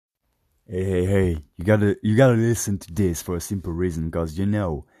Hey, you gotta listen to this for a simple reason, because you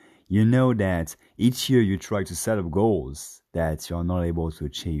know that each year you try to set up goals that you're not able to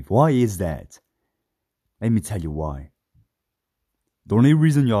achieve. Why is that? Let me tell you why. The only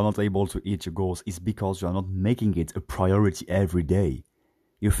reason you're not able to hit your goals is because you're not making it a priority every day.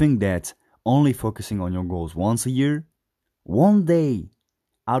 You think that only focusing on your goals once a year, one day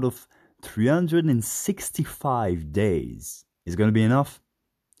out of 365 days is gonna be enough?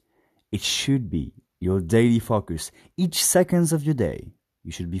 It should be your daily focus. Each seconds of your day,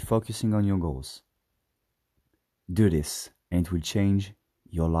 you should be focusing on your goals. Do this, and it will change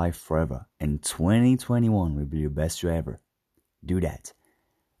your life forever. And 2021 will be your best year ever. Do that.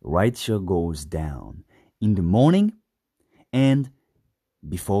 Write your goals down in the morning and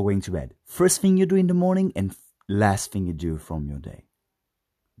before going to bed. First thing you do in the morning and last thing you do from your day.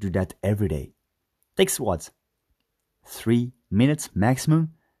 Do that every day. Takes what? 3 minutes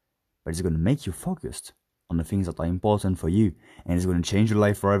maximum, but it's going to make you focused on the things that are important for you, and it's going to change your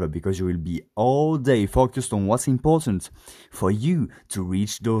life forever because you will be all day focused on what's important for you to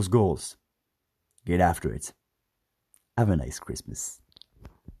reach those goals. Get after it. Have a nice Christmas.